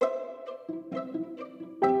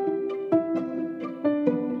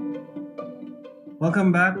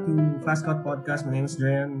Welcome back to Fast Cut Podcast. My name is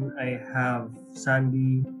Dren. I have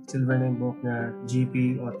Sandy, silver name book na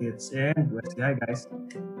GP, Otits, and Wesley. Hi guys.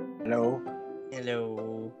 Hello. Hello.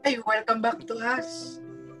 Hey, welcome back to us.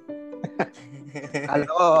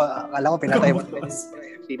 Akala ko pinatay mo yung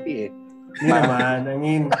FCP eh. Hindi naman. I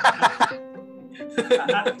mean,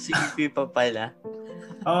 CP pa pala.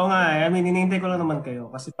 oo nga eh. I mean, hinihintay ko lang naman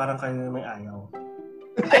kayo kasi parang kayo may ayaw.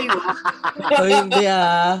 Ay, Oh, hindi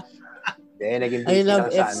ah. Naging I busy love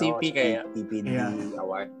lang sa FCP kaya. TPD Yeah.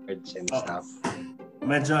 awards and Oh. stuff.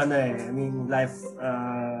 Medyo ano eh. I mean, life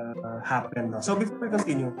happened. No? So before we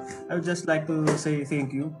continue, I would just like to say thank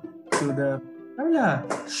you to the... I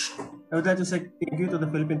would like to say thank you to the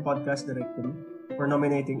Philippine Podcast Directory for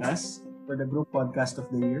nominating us for the Group Podcast of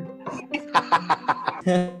the Year.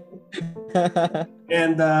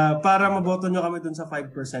 And para maboto nyo kami dun sa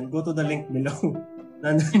 5%, go to the link below.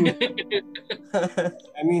 Nandun yun.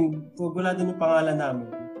 I mean, pagulado yung pangalan namin,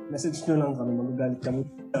 message nyo lang kami, magagalit kami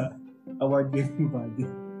sa award giving body.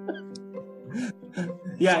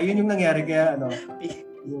 Yeah, yun yung nangyari. Kaya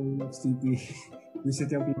yung FCP, visit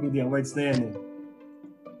yung PPD Awards na yan eh.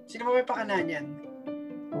 sino ba may pakanan yan?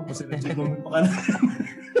 Oh, kasi legit mo may pakanan.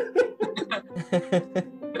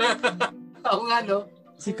 Ako nga, no?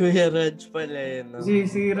 Si Kuya Raj pala yun. No?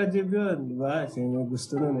 Si Rajiv yun, di ba? Siya yung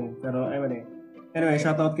gusto nun eh. Pero anyway,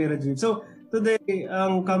 shoutout kay Rajiv. So, today,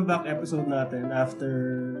 ang comeback episode natin after,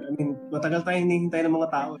 matagal tayong hinihintay ng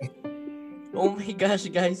mga tao eh. Oh my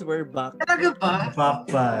gosh, guys, we're back. Talaga ba?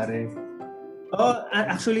 Back pare. Oh,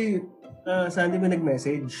 actually, Sandy may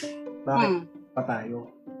nag-message. Bakit pa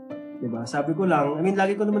tayo? Diba? Sabi ko lang,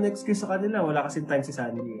 lagi ko naman excuse sa kanila. Wala kasing time si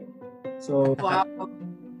Sandy. So, Wow.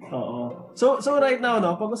 oo. So right now,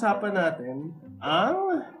 pag-usapan natin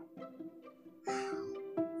ang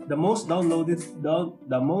the most downloaded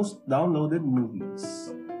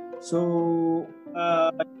movies. So,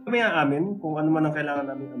 kami amin kung ano man ang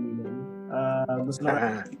kailangan namin aminin. Gusto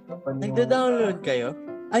lang Nagda-download kayo?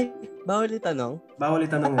 Ay, bawal itanong? Bawal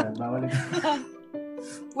itanong yan.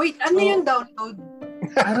 Wait, ano yung download?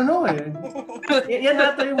 I don't know eh. Yan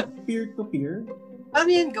natin yung peer-to-peer. Ano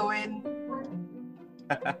yan gawin?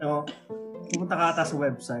 Pumunta ka ata sa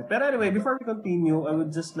website. Pero anyway, before we continue, I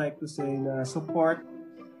would just like to say na support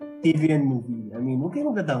TV and movie. Huwag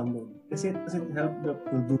kayo mag-download. Kasi it help the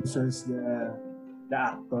producers, the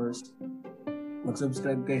actors.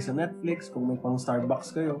 Mag-subscribe kayo sa Netflix. Kung may pang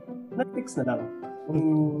Starbucks kayo, Netflix na lang. Kung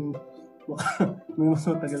may mas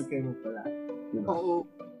matagal kayo pala. Diba? Oo.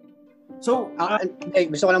 So,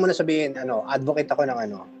 gusto ko lang muna sabihin, advocate ako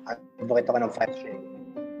ng file sharing.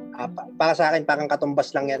 Para sa akin, parang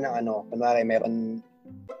katumbas lang yan ng kunwari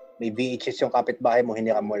may VHS yung kapitbahay mo,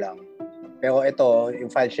 hiniram mo lang. Pero ito,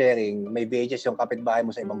 yung file sharing, may VHS yung kapitbahay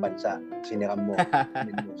mo sa ibang bansa, siniram mo.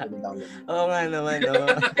 Oo nga naman, no?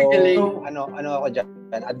 So, ako dyan,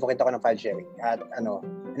 advocate ako ng file sharing. At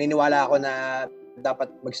naniniwala ako na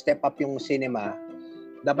dapat mag-step up yung cinema.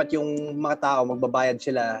 Dapat yung mga tao, magbabayad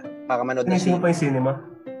sila para manood na sino pa yung cinema?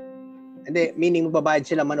 Hindi, meaning magbabayad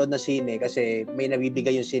sila manood na sine kasi may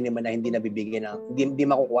nabibigay yung cinema na hindi nabibigay hindi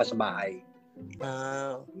makukuha sa bahay.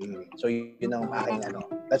 So yun ang aking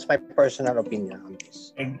that's my personal opinion on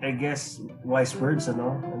this. I guess wise words,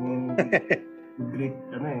 great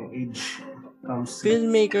age comes.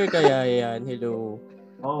 Filmmaker kaya yan, hello.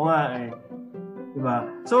 Oo nga eh. Diba?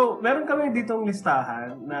 So, meron kami ditong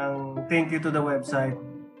listahan ng thank you to the website.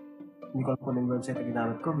 Hindi ko alam kung yung website na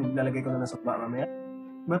ginamit ko. Lalagay ko na sa baba mamaya.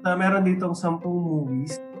 But meron ditong 10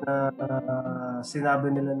 movies na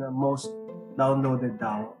sinabi nila na most downloaded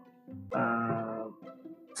daw.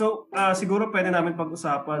 So, siguro pwede namin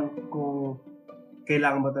pag-usapan kung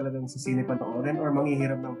kailangan ba talagang sa sine panoorin or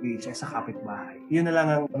manghihiram ng VHS sa kapitbahay. Yun na lang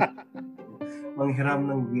ang manghiram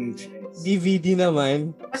ng VHS. DVD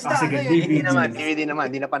naman. Basta sige, DVD naman.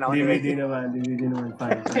 Hindi na panahon. DVD naman.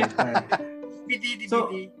 Fine. DVD.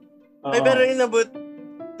 So, Ay, pero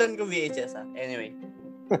inabutan ko VHS ah. Anyway.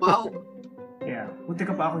 Wow. Yeah. Punti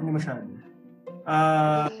ka pa ako, hindi masyado.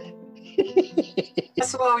 Mas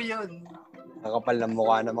wow yun. Nakapal ng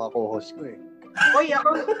mukha ng mga co-host ko eh. Uy,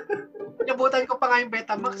 ako, nabutan ko pa nga yung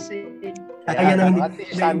Betamax eh. Ayan ang hindi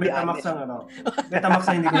Betamax ang Betamax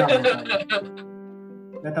ang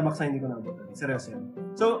hindi ko nabutan. Seryoso yan.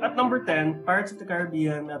 So, at number 10, Pirates of the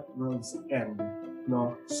Caribbean at World's End.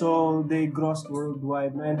 No? So, they grossed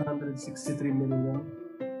worldwide $963 million.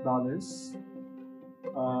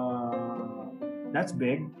 That's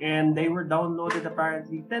big. And they were downloaded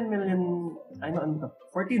apparently 14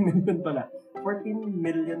 million pala. 14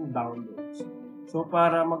 million downloads. So,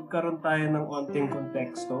 para magkaroon tayo ng onting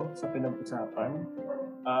konteksto sa pinag-usapan,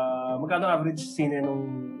 magkano average sine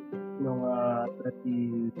nung nung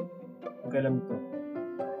 30, kailan ito?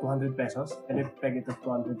 200 pesos? Can you peg it at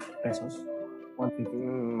 200 pesos? 150?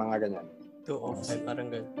 Mga ganyan. 205, parang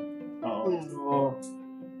ganun. Oo. So,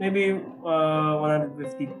 maybe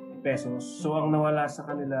 150 pesos. So, ang nawala sa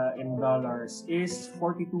kanila in dollars is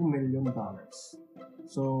 $42 million.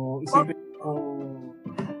 So, isipin kung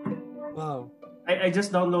Wow. I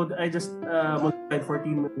just multiplied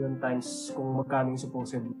 14 million times kung magkano yung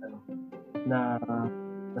supposed na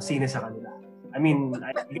sine sa kanila. I mean,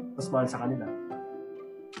 I think mas mahal sa kanila.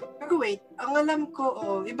 Pero wait, ang alam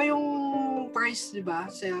ko, iba yung price, di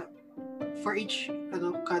ba? For each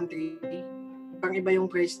country, parang iba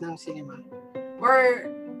yung price ng cinema. Or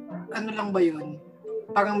ano lang ba yun?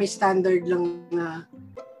 Parang may standard lang na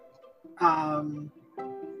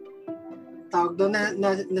tawag doon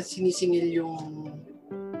na sinisingil yung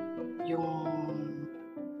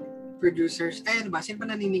producers. Ano ba? Sino ba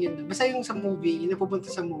naniningil doon? Basta yung sa movie, yung napupunta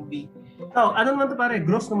sa movie. Ano naman to pare?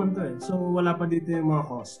 Gross naman to eh. So, wala pa dito yung mga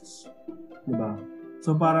costs. Diba?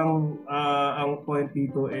 So, parang ang point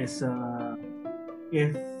dito is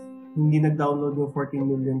if hindi nag-download yung 14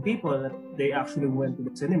 million people that they actually went to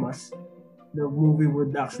the cinemas, the movie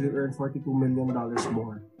would actually earn $42 million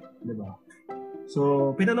more. Diba?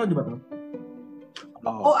 So, pinanood ba to?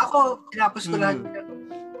 Ako, tinapos ko lahat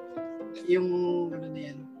yung ano na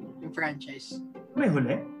yan, yung franchise. May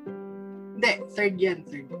huli? Hindi, third yan.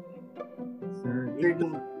 Third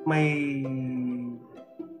movie.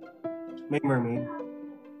 May mermaid?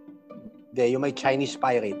 Hindi, yung may Chinese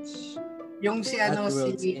pirates. Yung si At World's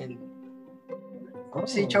si End.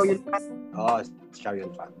 Chow Yun-fat. Si Chow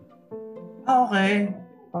Yun-fat. Okay.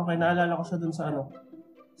 Okay, naalala ko siya dun sa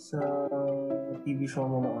sa TV show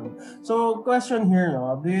mo noon. So, question here,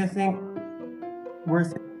 no? Do you think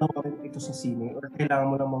worth it na ito sa sine or kailangan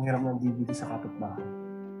mo lang manghiram ng DVD sa kapitbahay?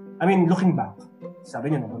 I mean, looking back. Sabi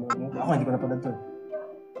niyo naman, ako hindi ko napanood to.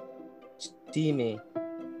 Sine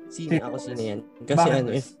ako yan. Kasi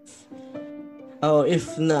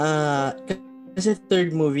Bakit? kasi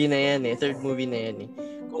third movie na yan eh.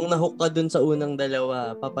 Kung nahook ka dun sa unang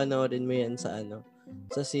dalawa, papanoorin mo yan sa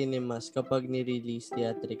sa cinemas kapag ni-release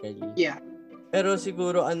theatrically. Yeah. Pero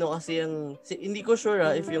siguro kasi hindi ko sure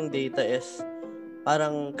if yung data is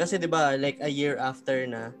parang, kasi 'di ba like a year after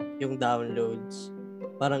na yung downloads.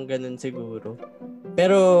 Parang ganun siguro.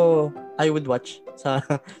 Pero I would watch sa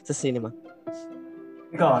cinema.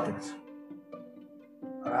 Ikaw, Atins.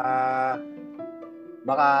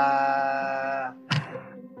 Baka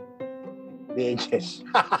VHS.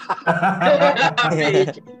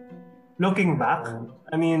 Looking back,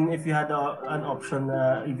 I mean, if you had an option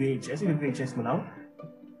na VHS mo lang?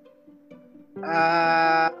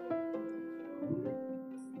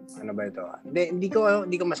 Ano ba ito? Hindi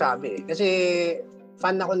ko masabi. Kasi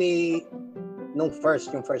fan ako yung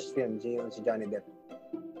first film, si Johnny Depp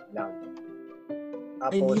lang.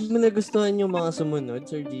 Ay, Tapos, hindi mo nagustuhan yung mga sumunod,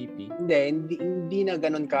 Sir GP? hindi na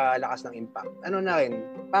ganun kalakas ng impact. Ano na rin,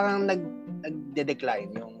 parang nagde-decline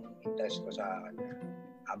yung interest ko sa kanya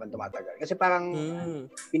habang tumatagal. Kasi parang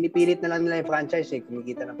pinipilit na lang nila yung franchise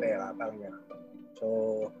kumikita ng pera, parang gano'n. So,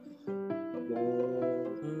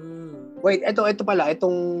 wait, ito pala, ito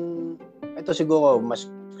siguro mas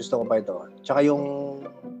gusto ko pa ito. Tsaka yung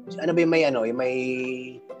ano ba yung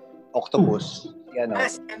may octopus. Yan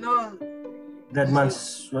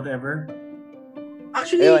Deadman's whatever.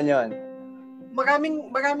 Actually, yun. maraming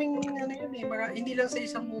ano yun eh. Hindi lang sa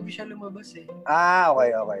isang movie siya lumabas eh.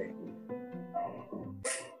 Okay.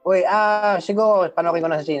 Uy, siguro panoorin ko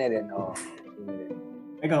na sa sine din. Sine din.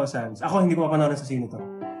 Ikaw, Sans. Ako hindi ko mapanoorin sa sine to.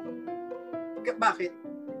 Bakit?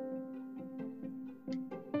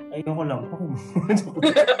 Ayoko lang.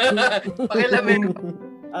 Pakilamin.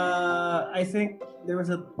 I think there was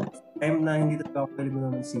a time na hindi talaga ako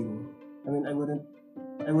kalimutan ng sine. I mean, I wouldn't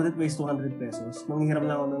waste 200 pesos. Manghihiram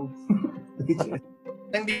lang ako ng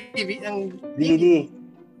ng DVD.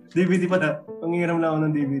 DVD pala. Manghihiram lang ako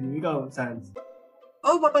ng DVD. Ikaw, Sans.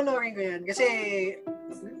 Papanoorin ko yan. Kasi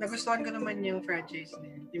nagustuhan ko naman yung franchise na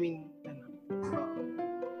yun. I mean,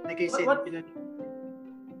 like I said,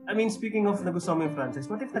 I mean, speaking of nagustuhan mo yung franchise,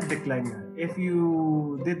 what if nag-decline na? If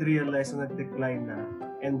you did realize na nag-decline na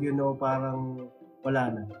and parang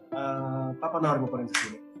wala na, papanoorin mo pa rin sa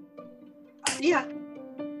sine? Yeah.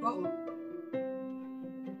 Oo.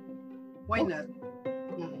 Why not?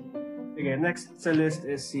 Okay, next sa list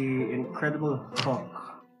is si Incredible Hulk.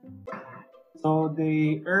 So,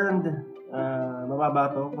 they earned,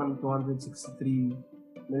 mababa to, $263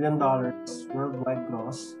 million worldwide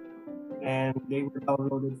gross. And they were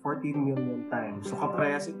downloaded 14 million times. So,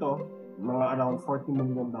 kaprehas ito, mga around $40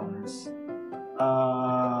 million.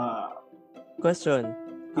 Question.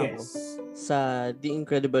 ako Yes. sa The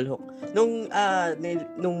Incredible Hulk.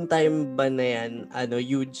 Nung time ba na yan,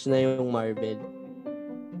 huge na yung Marvel.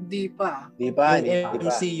 Hindi pa. Yung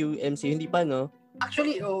MCU, hindi pa, no?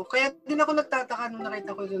 Actually, kaya din ako nagtataka nung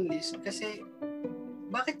nakita ko yung list kasi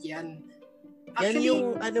bakit yan? Yan Actually,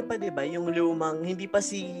 yung pa, di ba? Yung lumang, hindi pa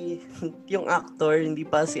yung actor, hindi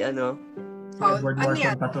pa si Si Edward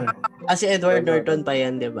Norton pa to eh. si Edward Norton pa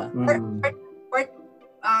yan, di ba? part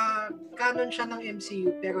canon siya ng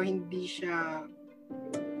MCU pero hindi siya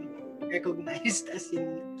recognized as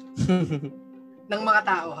in ng mga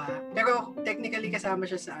tao ha. Pero technically kasama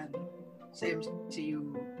siya sa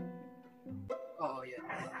MCU. Oo, yan.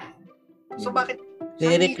 So bakit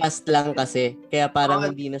Ni-recast lang kasi. Kaya parang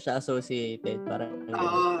hindi na siya associated. Parang tama.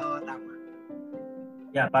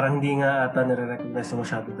 Yeah, parang hindi nga ata nire-recognize na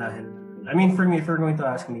masyado dahil I mean, for me, if you're going to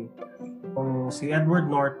ask me, kung si Edward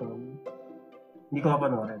Norton, hindi ko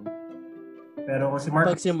mapanoorin. Pero kung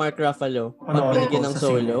si Mark Ruffalo, pagbigyan ng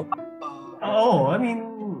solo. Oo, I mean,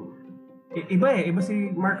 iba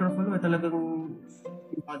si Mark Ruffalo talagang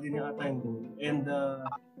iba din niya ata yung goal. And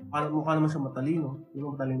mukha naman siya matalino. Hindi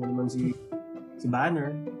mo matalino naman si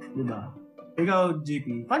Banner, di ba? Ikaw,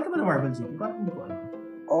 JP, fan ka ba ng Marvel, JP? Parang hindi ko alam.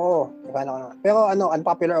 Oo, fan ako naman. Pero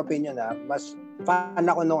unpopular opinion mas fan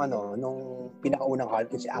ako nung pinakaunang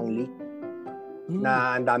Hulk, si Ang Lee.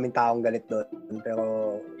 Na ang daming taong galit doon.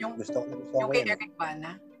 Pero gusto ko kay yun. Eric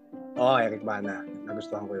Bana? Oo, Eric Bana.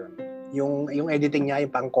 Nagustuhan ko yun. Yung editing niya, yung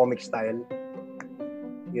pang comic style.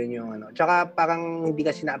 Yun yung Tsaka parang hindi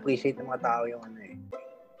kasi na-appreciate ng mga tao yung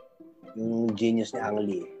yung genius ni Ang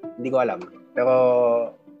Lee. Hindi ko alam. Pero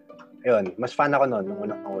yun, mas fan ako noon nung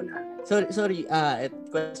unang-una. Sorry,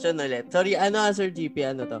 question ulit. Sorry, Sir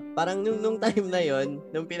GP, to? Parang nung time na yon,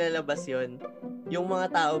 nung pinalabas yon, yung mga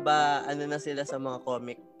tao ba, na sila sa mga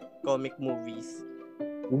comic movies?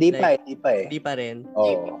 Hindi pa eh. Hindi pa rin?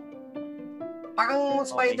 Oo. Parang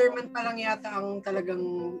Spider-Man pa lang yata ang talagang,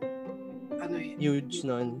 huge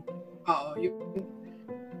nun. Oo,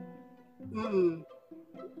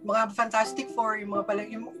 mga Fantastic Four, yung mga pala,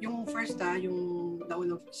 yung first yung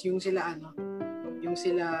naunang, yung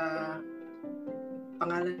sila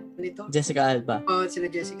pangalan nito? Jessica Alba. Sila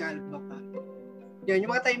Jessica Alba pa. Yun,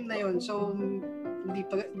 yung mga time na yun. So,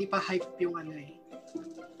 hindi pa hype yung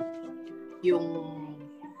yung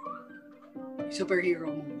superhero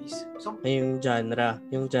movies. So, yung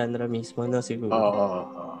genre mismo, no, siguro. Oo.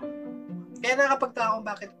 Kaya nakapagtaka kung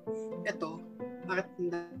bakit ang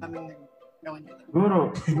daming naggawan ka.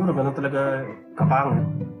 Siguro ganun talaga kapangit.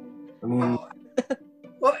 I mean,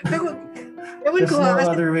 pero there's no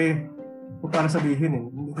other way para sabihin eh.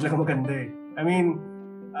 Hindi talaga maganda eh. I mean,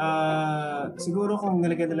 siguro kung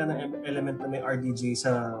nilagyan nila ng element na may RDJ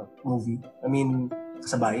sa movie, I mean,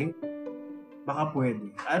 kasabay, baka pwede.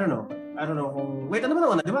 I don't know kung... Wait, ano ba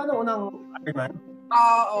nauna? Di ba unang Iron Man?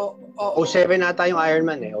 07 ata yung Iron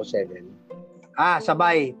Man eh. 07.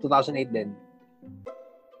 Sabay. 2008 din.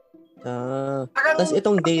 Tapos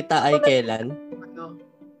itong data ay kailan?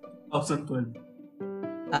 2012.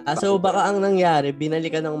 So baka ang nangyari,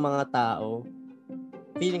 binalikan ng mga tao.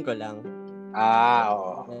 Feeling ko lang.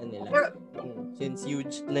 Oo. Nila. Since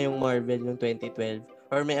huge na yung Marvel yung 2012.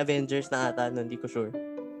 Or may Avengers na ata, hindi ko sure.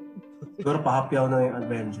 Siguro pahapyaw na yung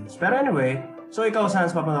Avengers. Pero anyway, so ikaw,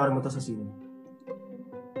 Sans, papanoorin mo to sa sine?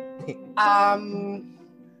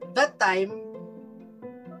 That time,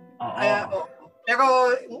 pero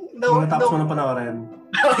tapos mo nang panoorin.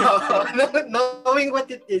 knowing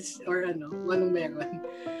what it is or walang meron.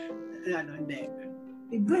 Hindi.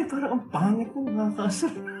 Iba parang ang pangit mo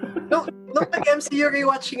nakakasal. Nung nag-MCU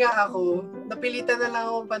rewatch nga ako, napilitan na lang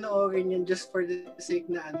akong panoorin yan just for the sake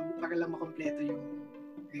na para lang makompleto yung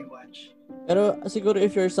rewatch. Pero siguro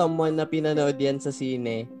if you're someone na pinanood yan sa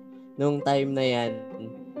sine, nung time na yan,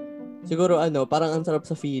 siguro parang ang sarap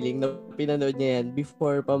sa feeling na pinanood niya yan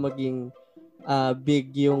before pa maging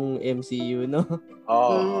big yung MCU, no?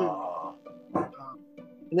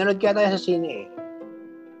 Pinanood kaya tayo sa sine eh.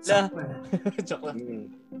 Joke lang.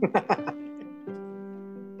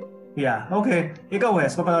 Yeah, okay. Ikaw,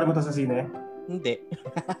 Wes, papanoorin mo to sa sine? Hindi.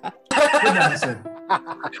 Good answer.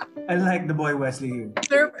 I like the boy Wesley here.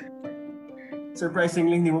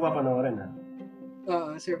 Surprisingly, hindi mo papanoorin, ha?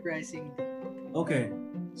 Oo, surprising. Okay.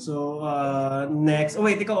 So, next. Oh,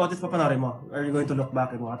 wait, ikaw, Otis, papanoorin mo? Are you going to look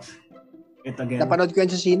back and watch it again? Napanood ko yan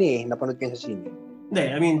sa sine eh. Hindi,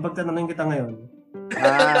 I mean, pag tanongin kita ngayon.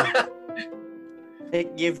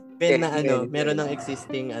 Like, given na meron ng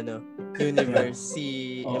existing universe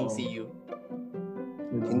si MCU.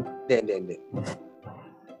 Hindi.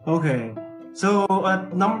 Okay. So,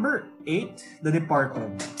 at number 8, The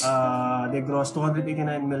Departed. They grossed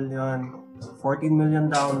 $289 million 14 million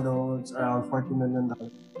downloads, around 40 million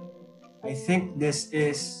dollars. I think this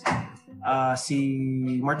is si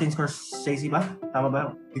Martin Scorsese ba? Tama ba?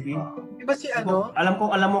 FCP? Di ba si ano?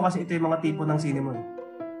 Alam mo kasi ito yung mga tipo ng sine mo eh.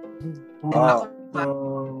 So,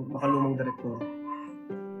 makalumang director.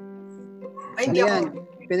 Ay, hindi yan?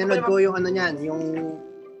 ako. Pinanood ko yung ano niyan,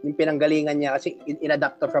 yung pinanggalingan niya kasi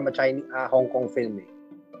in-adapt from a Chinese Hong Kong film eh.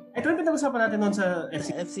 Ito yung pinag-usapan natin noon sa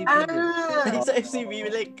FCP. FCP. Sa FCP,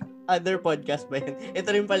 like, other podcast ba yan?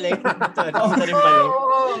 Ito rin pala yun. Ito rin pala yun.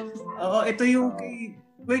 Oo, ito yung kay...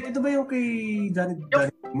 Wait, ito ba yung kay Johnny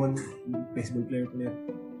Damon, baseball player?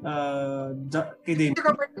 Kay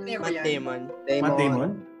Damon? Matt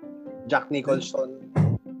Damon. Jack Nicholson.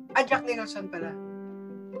 Jack Nicholson pala.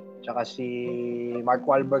 Tsaka si Mark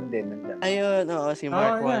Wahlberg din nandiyan. Ayun, oo, si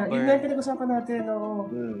Mark Wahlberg. Yun na yung pinag-usapan natin, oo.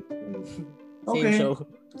 Okay.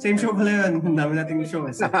 Same show pala yun. Ang dami nating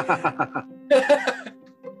shows.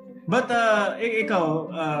 But, ikaw,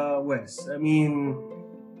 Wes, I mean,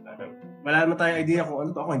 wala naman tayong idea kung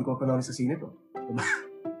ano to. Ako, hindi ko panoorin sa sine to. Diba?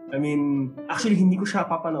 I mean, actually, hindi ko siya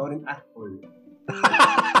papanoorin at all.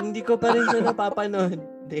 Hindi ko pa rin siya napapanood.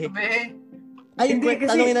 Ay, Hindi, kasi...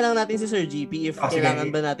 tanungin na lang natin si Sir GP if kailangan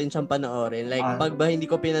sige. ba natin siyang panoorin. Like, pag ba hindi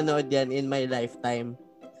ko pinanood yan in my lifetime,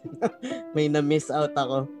 may na-miss out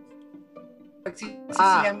ako.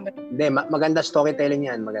 Hindi, maganda storytelling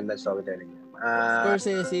yan.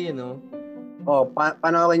 Scorsese, you know?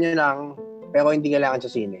 Panoorin nyo lang, pero hindi kailangan sa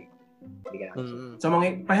sine. So,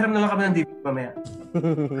 pahiram na lang kami ng DVD mamaya.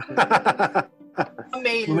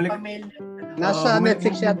 Pamail. Nasa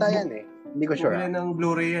Netflix yata yan eh. Hindi ko sure. Bumili ng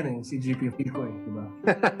Blu-ray yan eh. Si GP feel ko eh. Diba?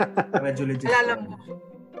 Medyo legit. Alam mo.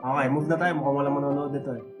 Okay, move na tayo. Mukhang walang manonood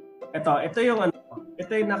dito eh. Ito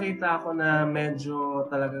yung nakita ko na medyo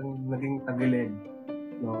talagang naging tagilid.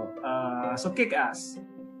 No? So, Kick-Ass.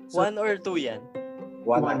 So, 1 or 2 yan?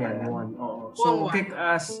 1 yan. Oo. So,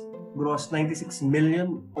 Kick-Ass grossed 96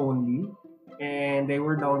 million only. And they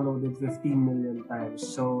were downloaded 15 million times.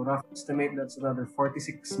 So, rough estimate, that's another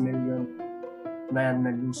 46 million na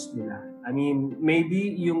na-lose nila. I mean,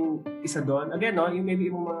 maybe yung isa doon, again, no, yung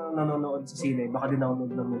maybe yung mga nanonood sa sine, baka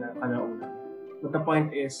dinownload lang nila kanauna. But the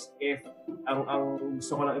point is, if, ang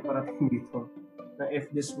gusto ko lang iparating dito, na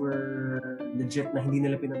if this were legit na hindi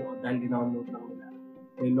nila pinanood dahil dinownload lang nila,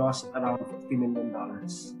 they lost around $50 million.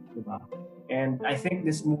 Diba? And I think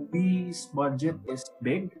this movie's budget is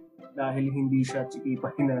big dahil hindi siya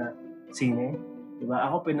chikipahin na sine. Diba?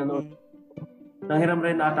 Ako pinanood. Nanghiram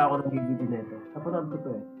rin ata ako ng DVD nito. Napanood ko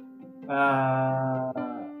to eh.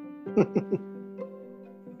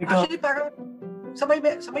 Actually, parang sabay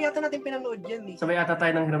yata natin pinanood yan eh. Sabay ata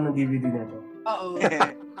tayo nanghiram ng DVD nito. Oo.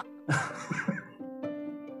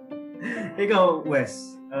 Ikaw,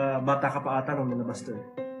 Wes, bata ka pa ata nung nalabas to eh.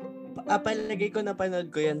 Palagay ko napanood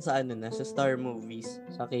ko yan sa sa Star Movies,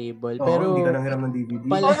 sa cable. Oo, pero hindi ka nanghiram ng DVD.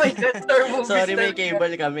 Oh my God, Star Movies. Sorry, may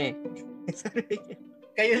cable kami.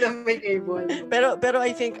 Kayo lang may cable. Pero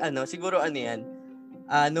I think siguro yan.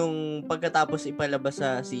 Nung pagkatapos ipalabas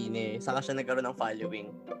sa sine, saka siya nagkaroon ng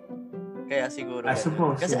following. Kaya siguro. I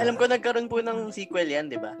suppose. Kasi alam ko nagkaroon po ng sequel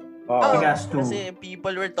yan, 'di ba? Kasi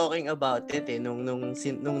people were talking about it nung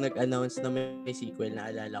nag-announce na may sequel,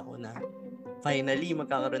 na alala ko na finally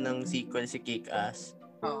magkakaroon ng sequel si Kick-Ass.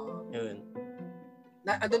 Oo. Yun.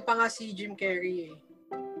 Doon pa nga si Jim Carrey eh.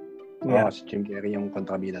 Yeah. Si Jim Carrey yung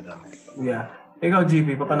kontrabida daw. Yeah. Ikaw,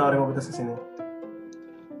 GP, papanoorin mo ba ito sa sine?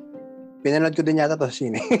 Pinanood ko din yata to sa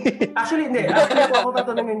sine. Actually, hindi. Actually, kung ako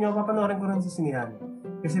tatanungin nyo, papanoorin ko rin sa sinihan.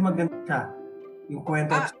 Kasi maganda siya. Yung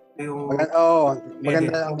kwento, yung...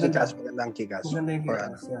 maganda ang Kick-Ass. Maganda yung Kick-Ass.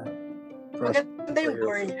 Yeah. Maganda yung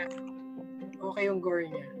gore niya. Okay yung gore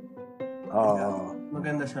niya. Oo.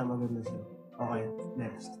 Maganda siya. Okay,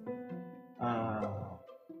 next.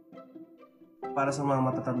 Para sa mga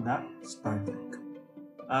matatanda, Star Trek.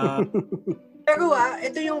 Pero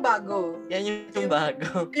ito yung bago. Yan yung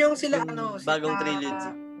bago. Yung sila bagong trilogy.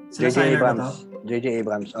 J.J.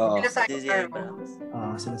 Abrams. Oo. J.J. Abrams.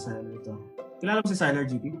 Sila Siler ito. Kilala mo si Siler,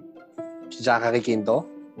 GP? Si Zachary Quinto.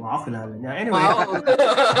 Wow, kilala niya. Anyway.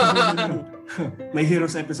 May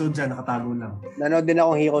Heroes episode dyan, nakatago lang. Nanood din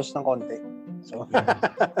akong Heroes ng konti.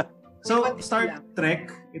 So, Star Trek,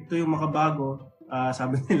 ito yung makabago,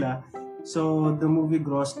 sabi nila. So, the movie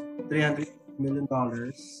grossed $300 million,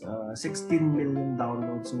 16 million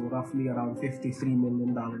downloads, so roughly around $53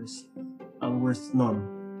 million ang worth nung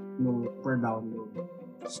per download.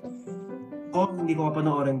 So, hindi ko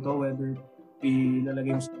mapanoorin to, whether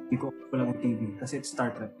ilalagay mo sa TV ko o lang yung TV, kasi it's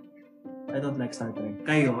Star Trek. I don't like Star Trek.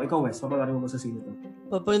 Kayo, ikaw Wes, papanoorin mo ba sa sine to?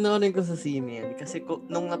 Papanoorin ko sa sine yan, kasi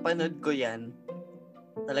nung napanood ko yan,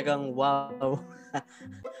 talagang wow.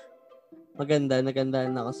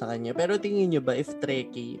 Nagandahan ako sa kanya. Pero tingin nyo ba if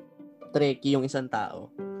trekkie yung isang tao,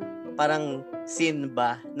 parang sin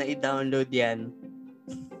ba na i-download yan?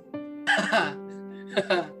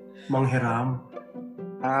 Manghiram.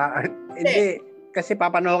 Hindi. Kasi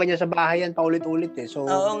papanoorin niya sa bahay yan paulit-ulit eh. So,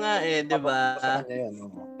 Oo nga eh, di ba? Sa kanya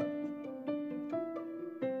yun.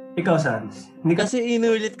 Ikaw, Sans. Kasi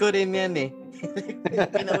inulit ko rin yan eh.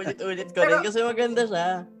 Pinaulit-ulit ko rin kasi maganda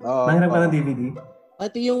siya. Manghiram ka ng DVD?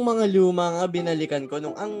 Pati yung mga luma nga binalikan ko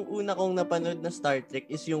nung ang una kong napanood na Star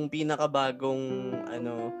Trek is yung pinakabagong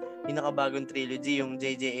trilogy, yung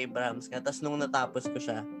J.J. Abrams nga. Tapos nung natapos ko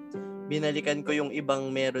siya, binalikan ko yung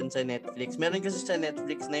ibang meron sa Netflix. Meron kasi sa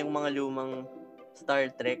Netflix na yung mga lumang Star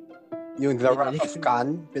Trek. Yung The Wrath of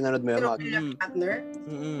Khan, pinanood mo yun? William Shatner?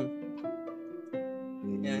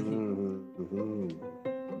 Yan.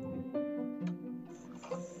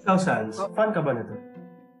 Ikaw, Sans. Fan ka ba nito?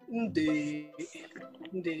 Hindi,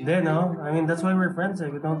 no? I mean, that's why we're friends.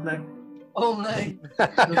 We don't like... Oh my.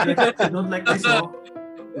 We don't like this, no?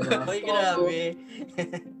 Diba? Ay, grabe.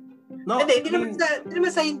 No, Hindi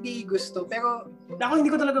naman sa hindi gusto, pero... Ako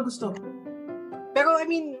hindi ko talaga gusto. Pero I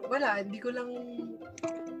mean, wala. Hindi ko lang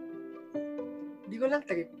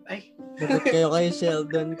trip. Ay. Bakit kayo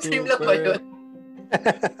Sheldon Cooper? Same lang ba yun?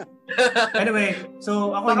 Anyway,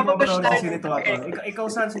 so ako Baka hindi papanood mabash kasi nito at all. Ikaw,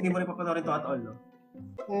 Sans, hindi mo rin papanood ito at all, no?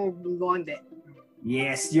 Hindi.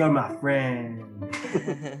 Yes, you're my friend.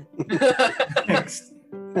 Next.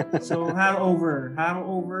 So, Hangover,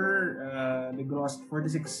 nag-gross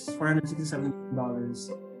 $467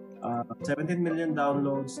 $17 million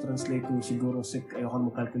downloads, translate to siguro, ayoko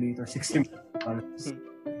mo calculator, $60 million.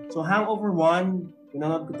 So, Hangover 1,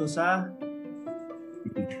 pinanood ko to sa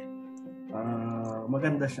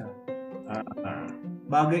maganda siya.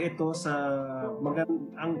 Bagay ito sa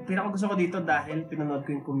ang pinakagusto ko dito dahil pinanood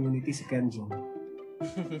ko yung Community si Kenjong.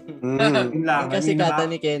 Yun lang. Kasikatan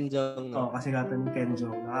ni Kenjong. No? Kasikatan ni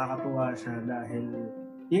Kenjong. Nakakatuwa siya dahil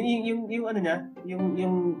yung ano niya,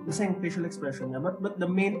 yung facial expression niya. But the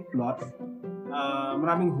main plot,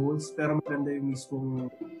 maraming holes pero maganda yung mismong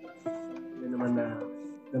yun naman na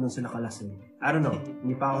ganun sila kalasing. I don't know.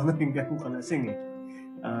 Hindi pa ako naging ganun kalasing eh.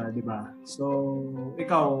 Diba? So,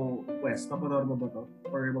 ikaw, Wes, papanoorin mo ba to?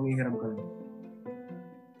 Or manghihiram ka lang?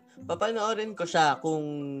 Papanoorin ko siya kung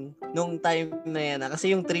nung time na yan.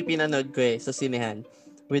 Kasi yung 3 pinanood ko sa sinehan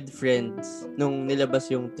with friends nung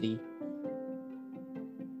nilabas yung 3.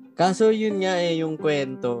 Kaso yun nga yung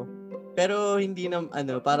kwento. Pero hindi na,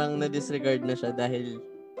 parang na-disregard na siya dahil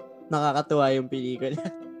nakakatuwa yung pelikula.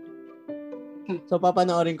 So,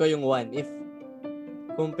 papanoorin ko yung 1 if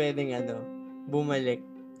kung pwedeng bumalik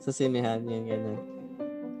sa sinehan yan, gano'n.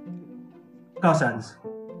 Ikaw, Sans?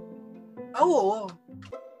 Oo.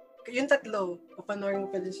 Yung 3. Papanoorin ko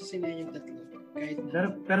pa din sa sinehan yung 3. Kahit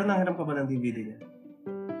na. Pero nanghiram ka ba ng DVD niya?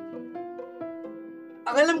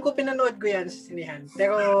 Ang alam ko, pinanood ko yan sa sinehan.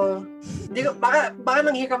 Pero, di ko, baka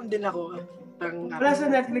nanghiram din ako. Wala sa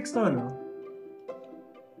Netflix to, no?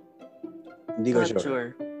 Hindi ko Not sure.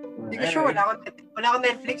 sure. Hindi ko sure. Wala akong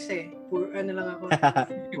Netflix eh. Lang ako.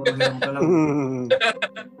 Puro lang ka lang.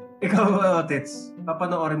 Ikaw, Tits,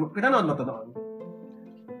 papanoorin mo. Pinanood mo to noon?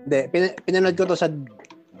 Hindi. Pinanood ko to sa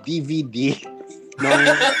DVD. Nung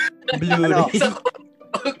Blu-ray.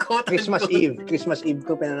 Christmas Eve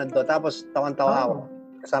ko pinanood to. Tapos tawan-tawa ako.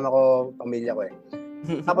 Kasama ko pamilya ko eh.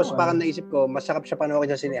 Tapos parang naisip ko, masarap siya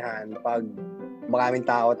panoorin sa sinehan pag maraming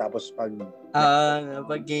tao. Tapos pag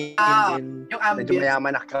pag-game din. Yung ambience. Medyo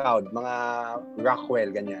mayaman na crowd. Mga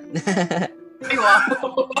Rockwell, ganyan. Ay, wow.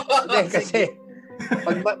 Hindi, kasi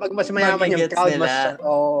pag mas mayaman yung crowd, mas...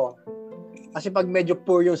 Oo. Kasi pag medyo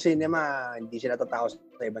poor yung cinema, hindi sila tatawa sa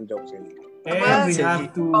ibang jokes. We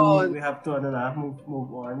have to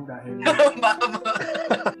move on dahil...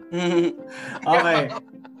 Okay.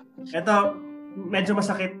 Ito, medyo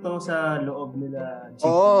masakit to sa loob nila.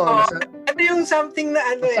 Ito yung something na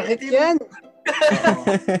Masakit yan.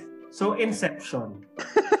 So, Inception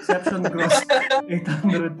grossed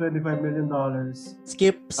 $825 million.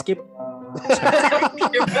 Skip.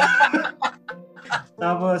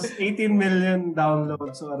 Tapos, 18 million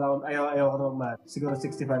downloads. So, around, ayaw ko naman math. Siguro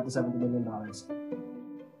 $65 to $70 million.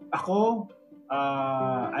 Ako,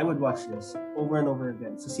 I would watch this over and over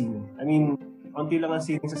again sa sine. I mean, konti lang ang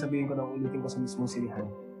sine sasabihin ko na ulitin ko sa mismong sinihan.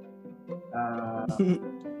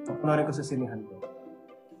 Papanoorin ko sa sinihan ko.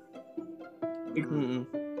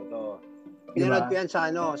 Pinanood ko yan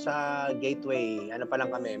sa Gateway. Ano pa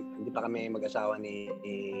lang kami, hindi pa kami mag-asawa ni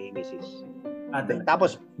Mrs.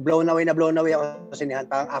 Tapos, blown away ako sa sinihan.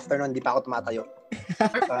 Parang after nun, hindi pa ako tumatayo.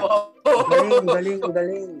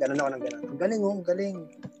 Galing. Ganon ako ng ganon. Galing.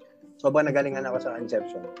 Sobrang nagalingan ako sa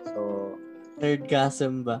Inception. So,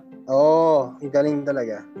 Nerdgasm ba? Oo, ang galing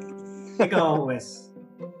talaga. Ikaw, Wes.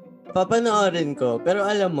 Papanoorin ko. Pero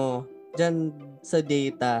alam mo, dyan sa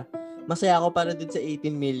data, masaya ako para dun sa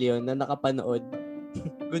 18 million na nakapanood.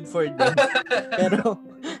 Good for them. Pero,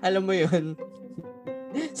 alam mo yun,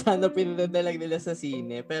 sana pinunod na lang nila sa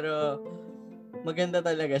sine. Pero, maganda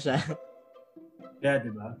talaga siya. Yeah,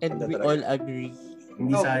 di ba? And Ganda we talaga. all agree.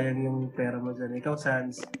 Hindi Oo. sayang yung pera mo dyan. Ikaw,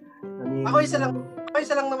 Sans. I mean, Ako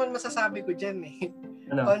isa lang naman masasabi ko dyan eh.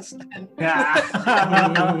 Ano? Constant. Yeah.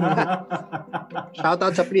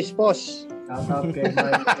 Shoutout sa Please Boss. Shoutout kay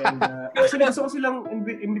Mike and actually gusto ko silang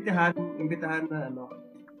imbitahan na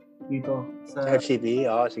dito sa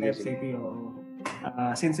FCP. Oo, sige. FCP. Oo.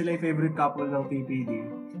 Since sila yung favorite couple ng PPD,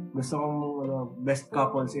 gusto kong best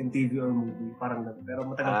couples in TV or movie. Parang gano'n. Pero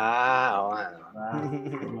matagal. Oo nga.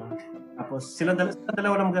 Diba? Tapos silang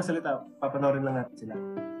dalawa lang magsasalita. Papanoorin lang natin sila.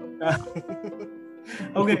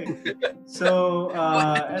 Okay. So,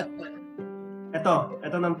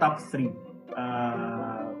 ito ng top 3.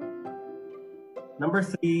 Number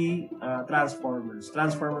 3, Transformers.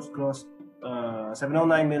 Transformers crossed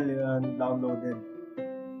 709 million downloaded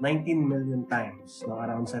 19 million times, no,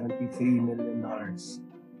 around $73 million.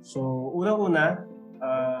 So, unang-una,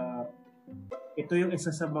 ito yung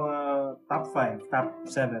isa sa mga top 5, top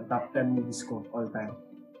 7, top 10 movies ko all time.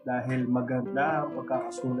 Dahil maganda ang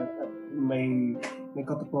pagkakasulat at may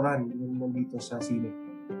katuturan yung nandito sa sine.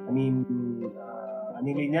 I mean, ano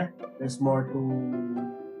yung linya? There's more to...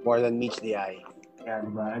 More than meets the eye. Yeah,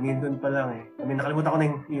 diba? I mean, dun pa lang eh. I mean, nakalimutan ko na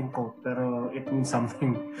yung quote, pero it means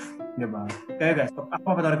something. Diba? Kaya guys, ako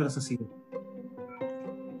papanoorin ko na sa sine.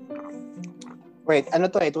 Wait, ano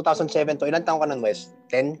to eh? 2007 to. Ilan taong ka nun, Wes?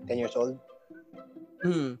 10? 10 years old?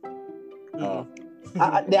 Oo.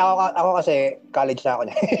 Di, ako kasi college na ako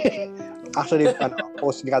na. Actually,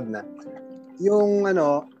 post-grad na. Yung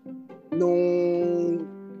nung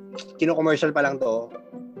kino-commercial pa lang to,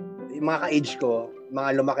 yung mga ka-age ko,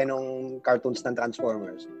 mga lumaki nung cartoons ng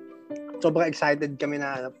Transformers. Sobrang excited kami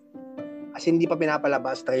na as hindi pa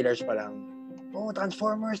pinapalabas, trailers pa lang. Oh,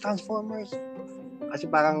 Transformers. Kasi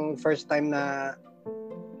parang first time na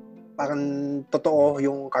parang totoo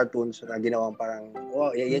yung cartoons na ginawang parang,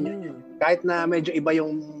 yan yun. Kahit na medyo iba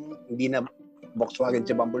yung hindi na Volkswagen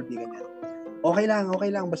si Bumblebee, ganyan. Okay lang,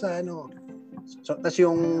 basta So, tas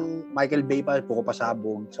yung Michael Bay pa, puko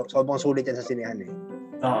pasabog. So, sobrang sulit yan sa sinehan eh.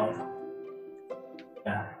 Oo.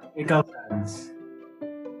 Yeah. Ikaw, Sans.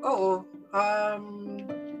 Oo.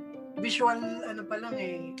 Visual, pa lang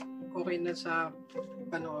eh. Okay na sa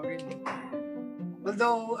panoorin eh.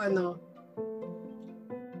 Although,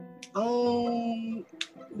 ang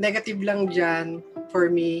negative lang dyan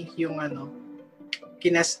for me yung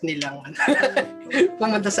kinast nilang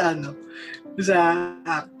pumunta sa sa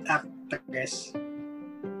actress.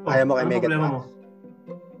 Ayaw mo kay ano Megan problema Fox? mo?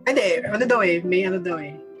 Hindi, may daw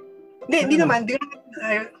eh. Hindi naman.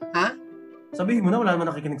 Ha? Sabihin mo na, wala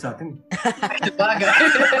naman nakikinig sa atin. Bagay.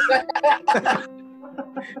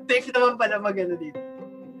 Safe naman pala dito.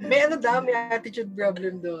 May may attitude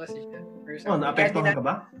problem daw kasi siya. Naapektuhan ka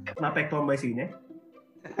ba? Naapektuhan ba yung sine?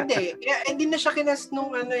 Hindi. Hindi na siya kinas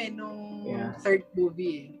nung third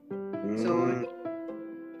movie eh. So,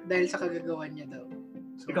 dahil sa kagagawan niya daw.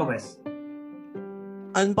 So, Ikaw, Wes.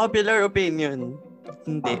 Unpopular opinion.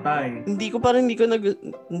 Hindi. Patay. Hindi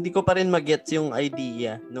ko pa rin magets yung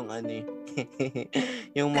idea nung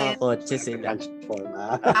yung mga kotse sila. Transform.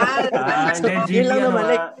 Yun lang naman,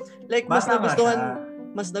 like mas bata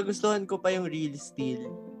nagustuhan ko pa yung Real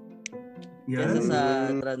Steel Yan. kaysa sa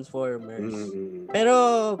Transformers. Pero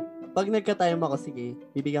pag nagka-time ako, sige,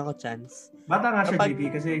 bibigyan ko chance. Bata nga siya, JP,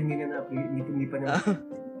 kasi hindi pa niya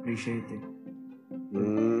appreciate eh.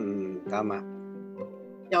 Tama.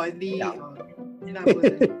 Hindi.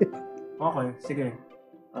 Okay, sige.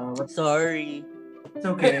 Sorry. It's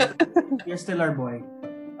okay. You're still our boy.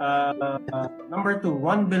 Number 2,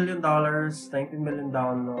 $1 billion, 19 million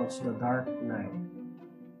downloads, The Dark Knight.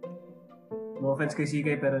 No offense kay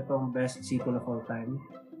CK, pero itong best sequel of all time.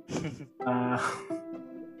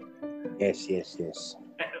 Yes.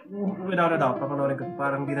 Without a doubt, papanoorin ko.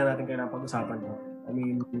 Parang di na natin kailangan pag-usapan to. I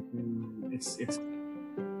mean, it's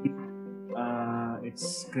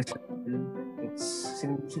Christian. It's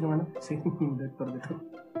sino director dito?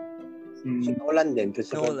 Si Nolan din.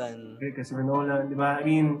 Christopher Nolan, di ba? I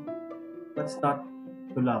mean, what's not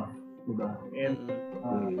to love, di ba? And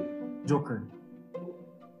Joker.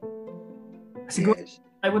 Siguro, Yes.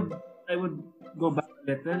 I would go back a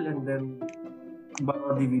little and then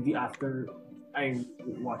borrow DVD after I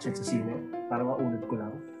watch it sa sine para maulit ko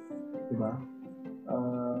lang, di ba?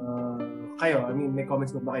 Kayo, I mean, may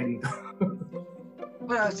comments ba kayo dito?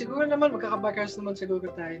 Siguro naman, magkakabackers naman siguro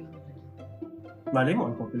tayo. Malay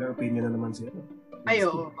mo, unpopular opinion na naman siya. Ay,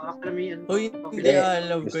 oo. Baka pala may yan. Uy, hindi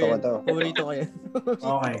love ko Gusto ko yan. to. Paborito ko yan.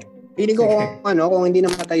 Okay. Feeling ko Sige. kung hindi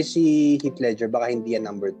namatay si Heath Ledger, baka hindi yan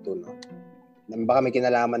number 2, no? Baka may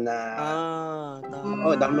kinalaman na,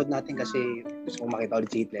 Tama. download natin kasi gusto kong makita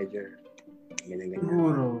ulit si Heath Ledger. Ganyan.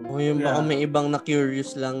 Siguro. O yung baka may ibang na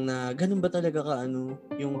curious lang na ganun ba talaga ka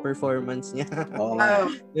yung performance niya. Oo nga.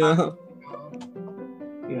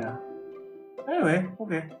 Yeah. Anyway,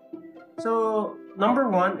 okay. So, number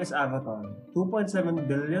 1 is Avatar. $2.7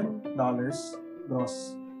 billion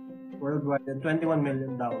gross worldwide and 21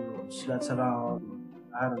 million downloads. That's around,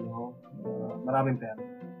 I don't know, maraming pera.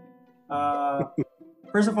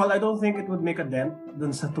 First of all, I don't think it would make a dent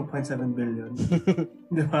dun sa 2.7 billion.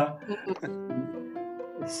 Di ba?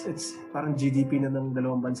 It's parang GDP na ng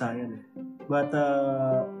dalawang bansa yan eh. But,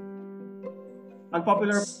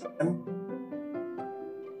 unpopular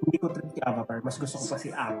hindi ko trip si Avatar. Mas gusto ko pa si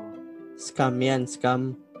Ang. Scam yan,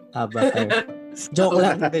 scam. Avatar. Joke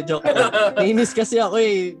lang, joke lang. Nainis kasi ako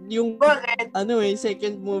eh. Yung,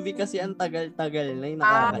 second movie kasi ang tagal-tagal na yung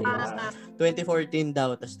nakakainis. 2014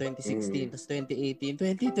 daw, tas 2016, tas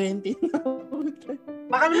 2018, 2020.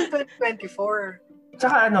 Baka naman 2024.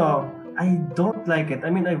 Tsaka I don't like it. I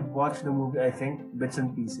mean, I've watched the movie, I think, bits and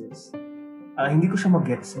pieces. Hindi ko siya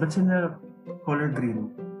mag-gets. Ba't sila color green?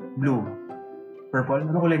 Blue? Purple?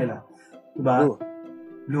 Ano kulay nila? Diba?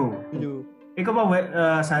 Blue. Ikaw ba,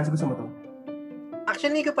 Sans, gusto mo to?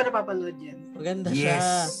 Actually, hindi ko pa napapanood yan. Maganda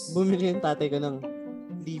siya. Bumili yung tatay ko ng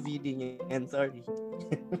DVD niya. Sorry.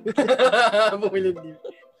 Bumili din.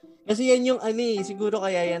 Kasi yan yung siguro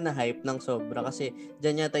kaya yan na hype ng sobra kasi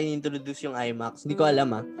dyan yata in-introduce yung IMAX. Hindi ko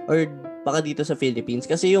alam or baka dito sa Philippines.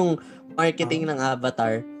 Kasi yung marketing ng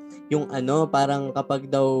Avatar, yung parang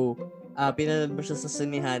kapag daw pinanood mo siya sa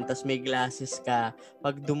sinihan tas may glasses ka,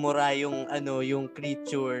 pag dumura yung yung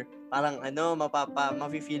creature, parang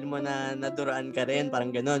mafe-feel mo na naduraan ka rin,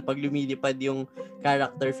 parang ganoon. Pag lumilipad yung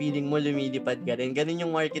character, feeling mo lumilipad ka rin. Ganun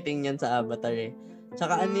yung marketing niyan sa Avatar eh.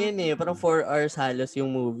 Tsaka yan parang 4 hours halos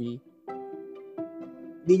yung movie.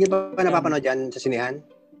 Hindi niyo pa napapanood yan sa sinehan?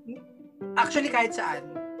 Actually, kahit saan.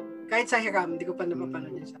 Kahit sa Hiram, hindi ko pa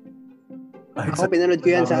napapanood yan sa Ako, pinanood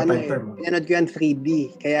ko yan sa pinanood ko yan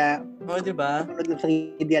 3D. Kaya, diba? pinanood ng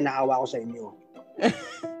 3D yan, naawa ko sa inyo.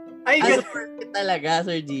 Ay, super talaga,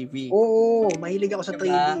 Sir GP. Oo, mahilig ako sa 3D.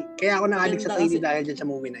 Diba? Kaya ako na-addict sa 3D kasi, dahil dyan sa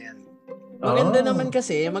movie na yan. Maganda naman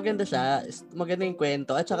kasi, maganda siya. Maganda yung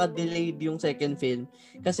kwento. At saka delayed yung second film.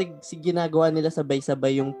 Kasi ginagawa nila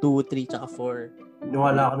sabay-sabay yung 2, 3, tsaka 4.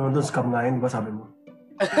 Niwala ka naman doon, scam nga yun, di ba sabi mo?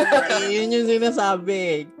 Yun yung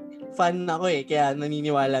sinasabi. Fan ako kaya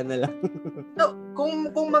naniniwala na lang. So,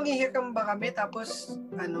 kung manghihikam ba kami tapos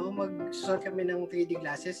magsusot kami ng 3D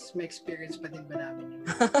glasses, may experience pa din ba namin yun?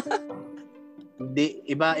 Hindi,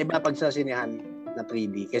 iba pag sa sinehan na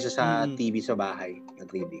 3D kaysa sa TV sa bahay na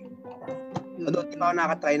 3D. Doon di pa ako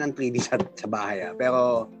nakatry ng 3D sa bahay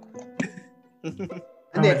pero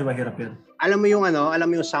hindi, medyo mahirap yun. Alam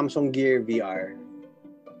mo yung Samsung Gear VR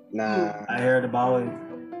na I heard about it.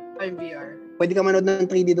 I'm VR. Pwede ka manood ng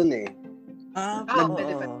 3D doon eh. Download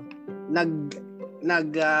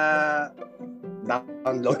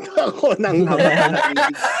ako ng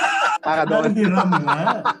para doon. Hiram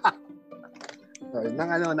nga.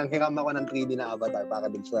 Nang hiram ako ng 3D na Avatar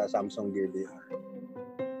para doon sa Samsung Gear VR.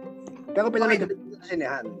 Pero pinanood ko sa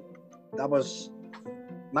sinehan. Tapos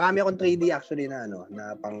marami akong 3D actually na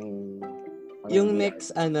pang yung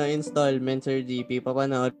next installment, Sir GP,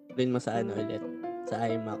 papanoorin mo sa ulit sa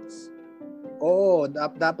IMAX. Oo,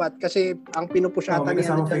 dapat kasi ang pinupushatan may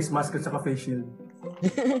niya kasama face mask at saka face shield.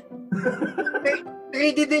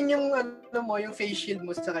 3D din yung yung face shield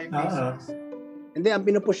mo sa yung face mask. Hindi, ang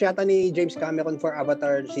pinupush yata ni James Cameron for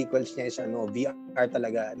Avatar sequels niya is VR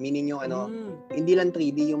talaga. Meaning yung hindi lang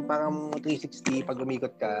 3D, yung parang 360 pag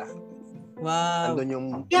umikot ka. Wow. Andun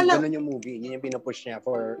yung movie. Yun yung pinupush niya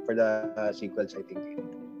for the sequels, I think.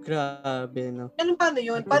 Grabe, no? Paano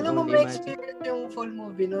yun? Paano mo ma-experience yung full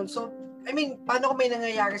movie nun? So, I mean, paano kung may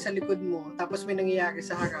nangyayari sa likod mo, tapos may nangyayari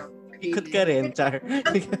sa harap? Ikot ka rin, Char.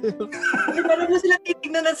 Paano mo sila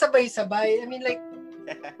titignan ng sabay-sabay? I mean, like,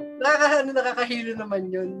 nakakahilo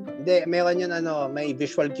naman yun. Hindi, meron yun, may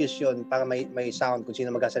visual cues yun para may sound kung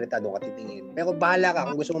sino magkasalita doon ka titingin. Pero bahala ka,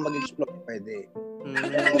 kung gusto mong mag-explore, pwede.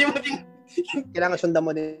 Hindi mo din. Kailangan sundan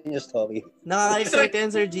mo din yung story. Nakaka-excite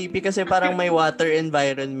yan, Sir GP, kasi parang may water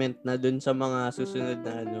environment na dun sa mga susunod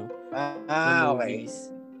na okay.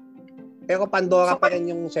 Pero Pandora pa rin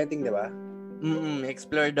yung setting, di ba?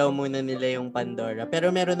 Explore daw muna nila yung Pandora. Pero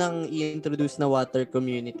meron nang i-introduce na water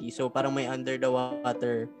community. So, parang may under the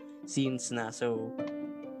water scenes na. So,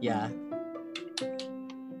 Yeah.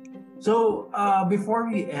 So, before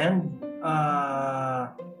we end,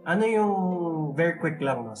 ano yung, very quick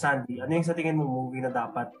lang, no? Sandy, ano yung sa tingin mo movie na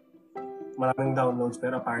dapat maraming downloads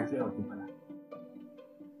pero apparently, di pala?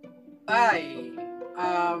 Ay,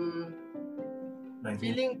 Like,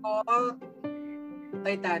 feeling ko,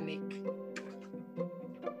 Titanic.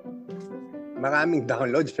 Maraming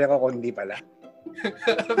downloads pero kundi pala.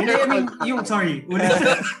 Hindi, I mean, sorry, ulit.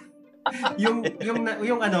 yung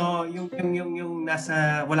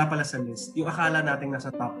nasa, wala pala sa list. Yung akala nating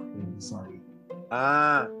nasa top 10, sorry.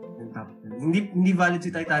 Yung top 10. Hindi valid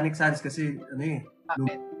si Titanic Sans kasi,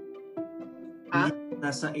 Bakit? hindi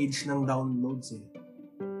nasa age ng downloads eh.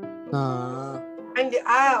 Hindi,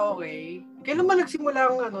 okay. Kailan ba nagsimula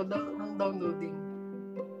ang ng downloading?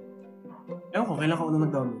 Ewan ko, kailan ka unang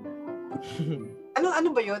nag-download? Ano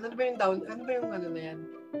ba yun? Ano ba yung na yan?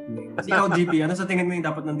 Ikaw, GP, ano sa tingin mo yung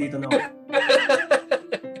dapat nandito na?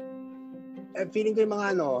 Feeling ko yung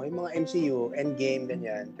mga MCU, Endgame,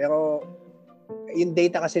 ganyan. Pero, yung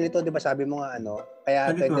data kasi nito, di ba sabi mo nga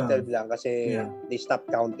kaya 2012 lang kasi they stopped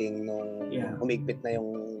counting nung humigpit na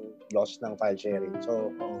yung loss ng file sharing.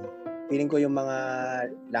 So, feeling ko yung mga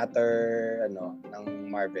latter,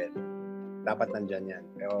 ng Marvel, dapat nandyan yan.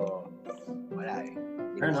 Pero, wala eh.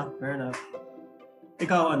 Fair enough.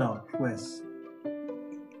 Ikaw, Wes?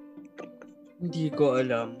 Hindi ko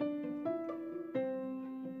alam.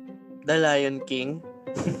 The Lion King?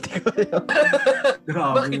 Hindi ko alam.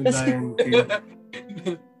 Grabe yung Lion King.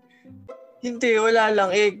 Hindi, wala lang.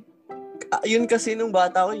 Yun kasi nung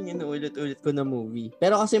bata ko, yun ulit-ulit ko na movie.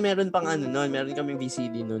 Pero kasi meron pang meron kaming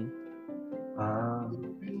VCD nun.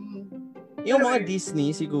 Yung mga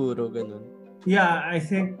Disney, siguro, ganun. Yeah, I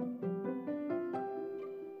think,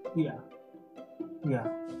 yeah.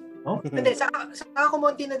 Oh? Hindi, saka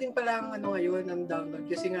kumonti na din pala ang ngayon, ang download.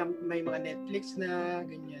 Kasi nga may mga Netflix na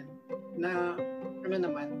ganyan. Na,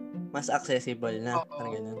 naman. Mas accessible na.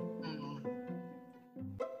 Parang ganun.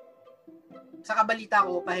 Sa kabalita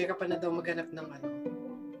ko, pahirapan na daw maghanap ng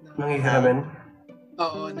Nanghihiramin?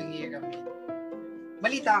 Oo, nanghihiramin.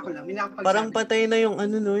 Balita ako lang. Parang patay na yung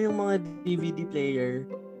yung mga DVD player.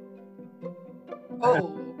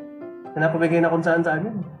 Oo. Napabigay na kung saan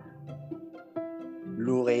yun.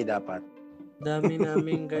 Blu-ray dapat. Dami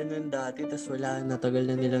namin ganun dati, tas wala, natagal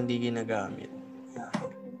na nilang di ginagamit.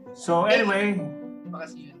 So anyway,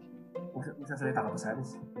 kasi yun. Magsasalita ka pa sa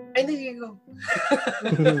alis. Ay, hindi ko.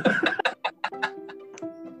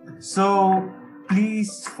 So,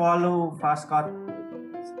 please follow Fastcut.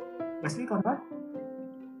 Wesley, ikaw ba?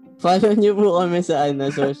 Follow niyo po kami sa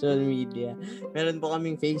social media. Meron po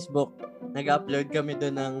kaming Facebook. Nag-upload kami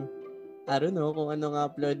doon ng I don't know kung anong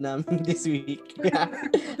upload namin this week.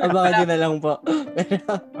 Abangan nyo na lang po.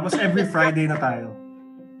 Almost every Friday na tayo.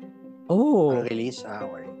 Oh. Ang release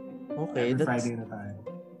hour. Okay. Every Friday na tayo.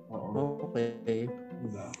 Oo. Okay.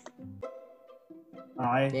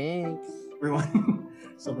 Okay. Thanks. Everyone.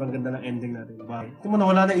 Sobrang ganda ng ending natin. Bye. Ito mo na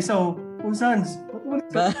wala na isa oh. Sans.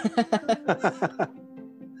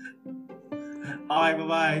 Okay,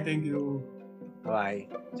 bye-bye. Thank you. Bye.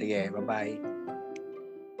 Sige, bye-bye.